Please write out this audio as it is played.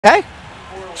Okay.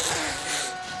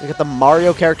 We got the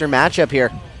Mario character matchup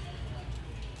here.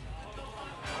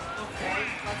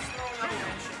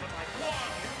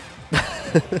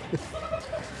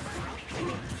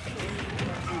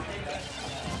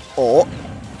 Oh.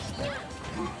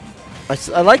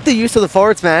 I like the use of the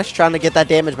forward smash, trying to get that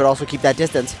damage, but also keep that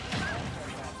distance.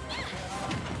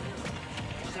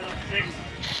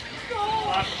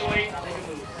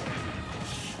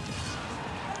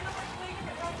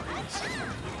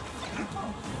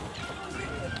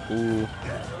 Ooh.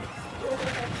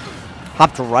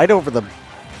 Hopped right over the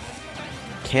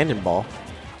cannonball.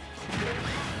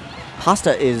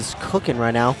 Pasta is cooking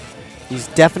right now. He's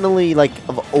definitely like,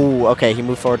 oh, okay, he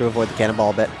moved forward to avoid the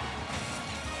cannonball a bit.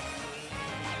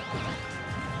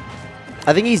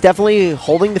 I think he's definitely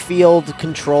holding the field,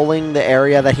 controlling the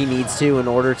area that he needs to in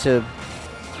order to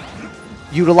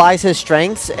utilize his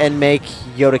strengths and make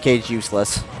Yoda Cage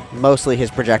useless. Mostly his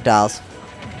projectiles.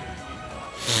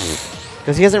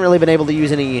 Because he hasn't really been able to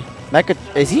use any mecha.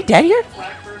 Is he dead here?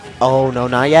 Oh, no,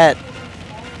 not yet.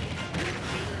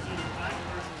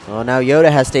 Oh, now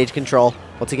Yoda has stage control.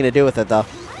 What's he going to do with it, though?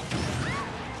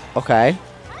 Okay.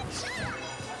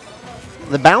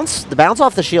 The bounce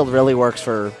off the shield really works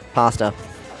for Pasta.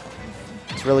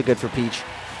 It's really good for Peach.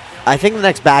 I think the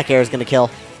next back air is going to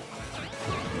kill.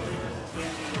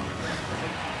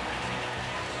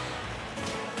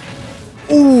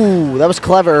 Ooh, that was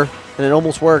clever, and it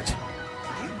almost worked.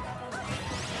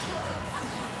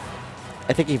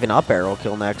 I think even up air will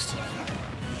kill next.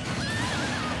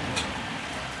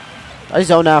 I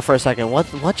zoned out for a second.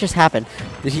 What just happened?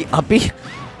 Did he up B?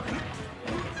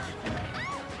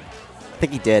 I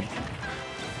think he did.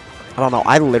 I don't know.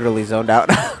 I literally zoned out.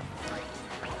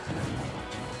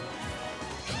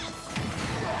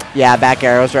 Yeah, back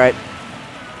arrow's right.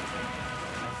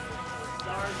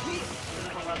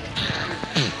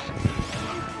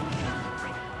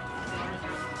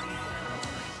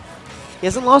 He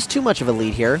hasn't lost too much of a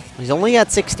lead here. He's only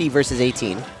at 60 versus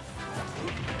 18.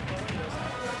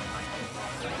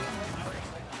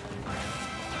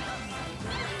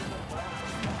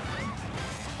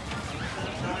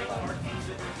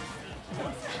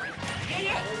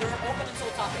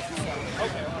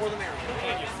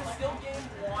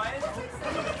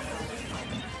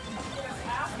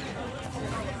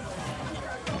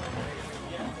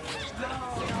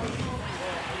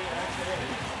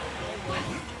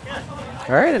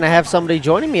 All right, and I have somebody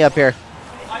joining me up here.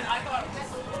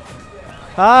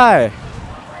 Hi.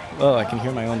 Oh, I can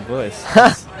hear my own voice.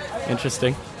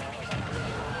 Interesting.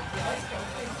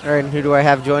 All right, and who do I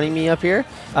have joining me up here?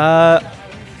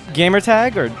 Gamer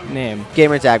tag or name?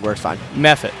 Gamer tag works fine.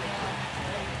 Mephit.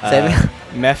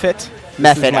 Mephit. Mephit,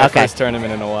 This is my okay. first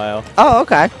tournament in a while. Oh,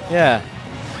 okay. Yeah.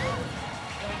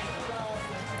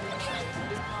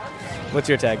 What's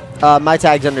your tag? My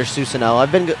tag's under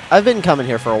Susanoo. I've been coming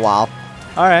here for a while.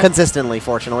 All right. Consistently,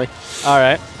 fortunately. All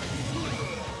right.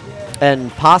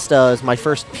 And Pasta is my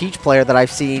first Peach player that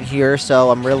I've seen here,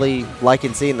 so I'm really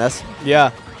liking seeing this.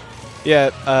 Yeah.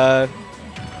 Yeah.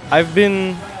 I've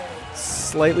been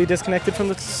slightly disconnected from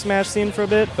the Smash scene for a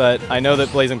bit, but I know that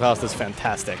BlazingPasta is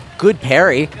fantastic. Good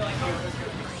parry.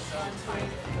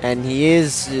 And he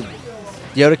is...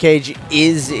 Yoda Cage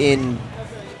is in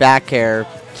back air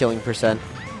killing percent.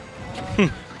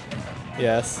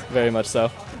 Yes, very much so.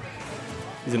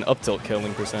 He's an up tilt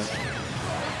killing percent.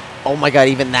 Oh my god,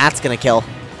 even that's going to kill.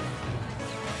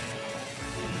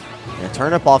 Yeah,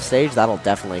 turn up off stage, that'll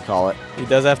definitely call it. He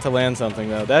does have to land something,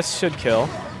 though. That should kill.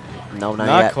 No, not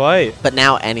Not yet. quite. But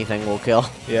now anything will kill.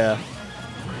 Yeah.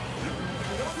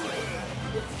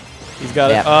 He's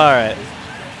got Yeah. it. All right.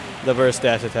 The burst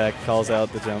dash attack calls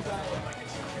out the jump.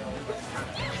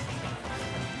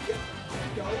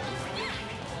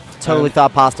 Totally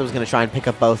thought Pasta was going to try and pick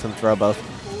up both and throw both.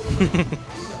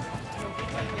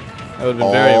 That would have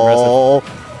been very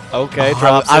impressive. Okay,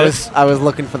 drops it. I was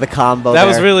looking for the combo That there.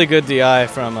 was really good DI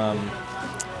from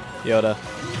Yoda.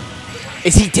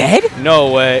 Is he dead?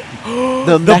 No way.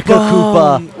 The Mecha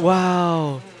Koopa.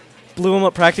 Wow. Blew him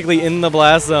up practically in the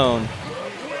blast zone.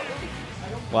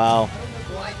 Wow.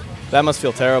 That must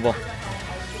feel terrible.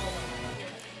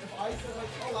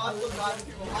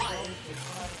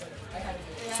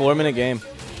 Four-minute game.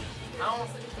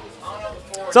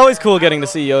 It's always cool getting to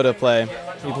see Yoda play.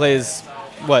 He plays,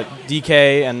 what,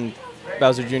 DK and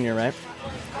Bowser Jr., right?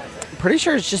 Pretty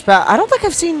sure it's just about... I don't think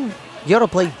I've seen Yoda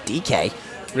play DK.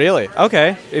 Really?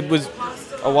 Okay. It was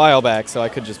a while back, so I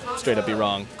could just straight up be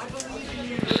wrong.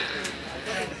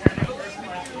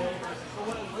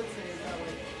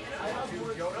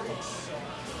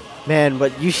 Man,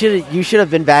 but you should have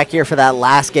been back here for that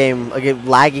last game against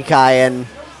Laggy Kai and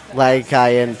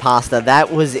Lagakai and Pasta.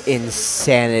 That was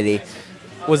insanity.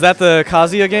 Was that the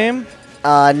Kazuya game?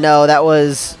 No, that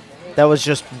was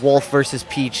just Wolf versus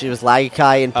Peach. It was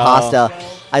Lagakai and Pasta.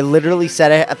 I literally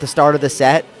said it at the start of the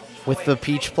set with the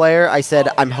Peach player. I said,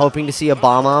 I'm hoping to see a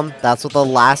Bomb-Omb. That's what the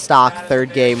last stock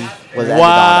third game was ended on.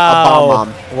 A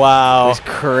Bomb-Omb. Wow. It was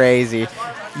crazy.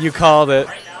 You called it.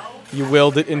 You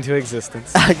willed it into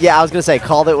existence. Yeah, I was going to say,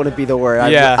 called it wouldn't be the word.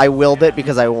 Yeah. I willed it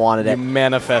because I wanted it. You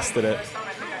manifested it.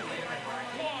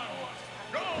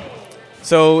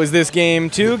 So is this game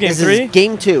 2, game 3? This is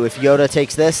game 2. If Yoda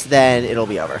takes this, then it'll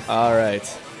be over. All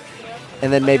right.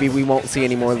 And then maybe we won't see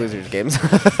any more losers games.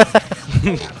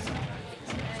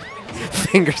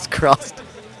 Fingers crossed.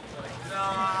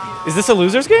 Is this a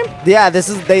losers game? Yeah, this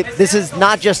is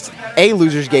not just a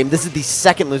losers game. This is the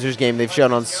second losers game they've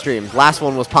shown on stream. Last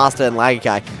one was Pasta and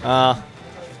Lagakai.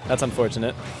 That's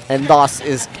unfortunate. And thus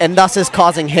is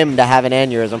causing him to have an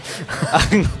aneurysm.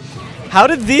 How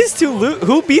did these two lose?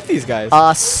 Who beat these guys?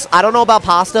 I don't know about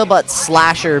Pasta, but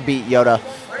Slasher beat Yoda.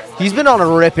 He's been on a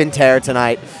rip and tear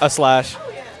tonight. A slash.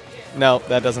 No,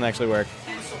 that doesn't actually work.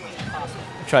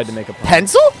 I tried to make a point.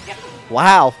 Pencil?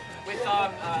 Wow.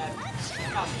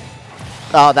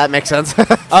 Oh, that makes sense.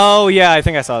 Oh, yeah, I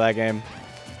think I saw that game.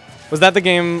 Was that the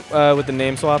game with the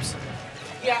name swaps?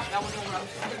 Yeah, that was one.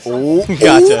 Oh,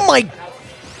 Gotcha.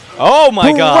 Oh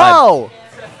my god. Bro.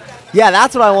 Yeah,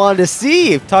 that's what I wanted to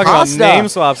see. Talking Pasta. about name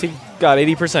swaps, he got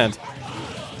 80%.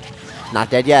 Not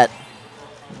dead yet.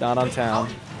 Not on town.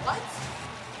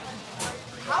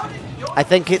 I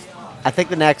think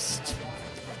the next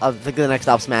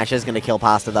up smash is gonna kill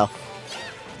Pasta though.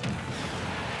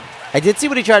 I did see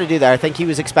what he tried to do there. I think he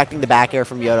was expecting the back air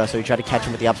from Yoda, so he tried to catch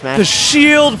him with the up smash. The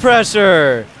shield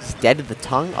pressure. He's dead to the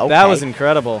tongue. Okay. That was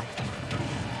incredible.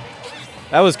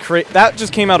 That was that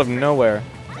just came out of nowhere.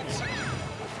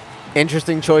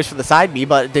 Interesting choice for the side B,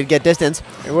 but it did get distance.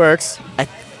 It works.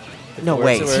 No works,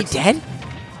 way. it Is he works. dead?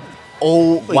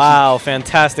 Oh. Wow,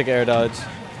 fantastic air dodge.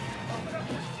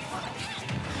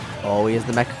 Oh, he has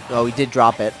the mech. Oh, he did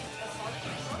drop it.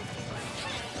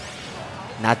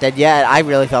 Not dead yet. I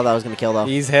really thought that was going to kill, though.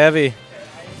 He's heavy.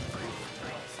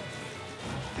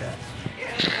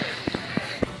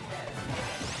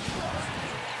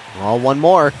 Oh, one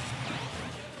more.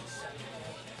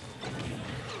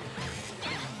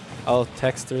 I'll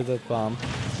text through the bomb.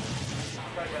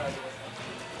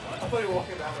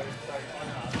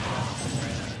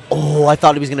 Oh, I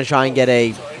thought he was going to try and get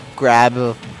a grab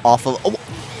off of...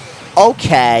 Oh,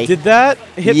 okay. Did that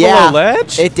hit Yeah, below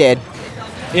ledge? It did.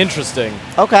 Interesting.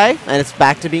 Okay, and it's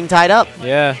back to being tied up.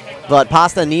 Yeah. But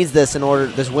Pasta needs this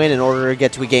win in order to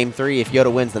get to a game 3. If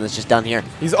Yoda wins, then it's just done here.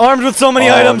 He's armed with so many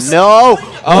items. No.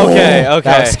 Okay, okay.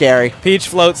 That was scary. Peach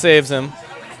float saves him.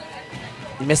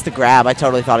 He missed the grab. I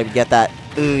totally thought he would get that.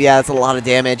 Ooh, yeah, that's a lot of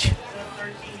damage.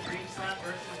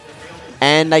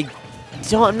 And I'm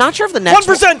not sure if the next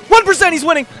 1%! 1%! He's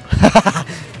winning! At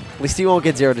least he won't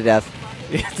get 0 to death.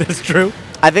 That's true.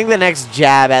 I think the next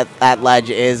jab at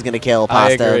ledge is going to kill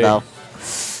Pasta, though.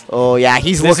 Oh, yeah,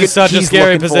 he's looking. This is such a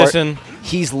scary position.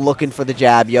 He's looking for the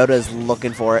jab. Yoda's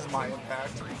looking for it.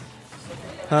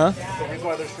 Huh?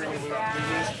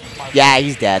 Yeah,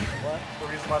 he's dead.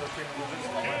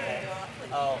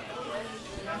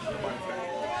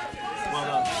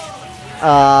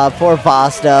 Poor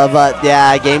Pasta, but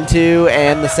yeah, game 2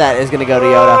 and the set is going to go to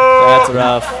Yoda. That's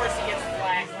rough.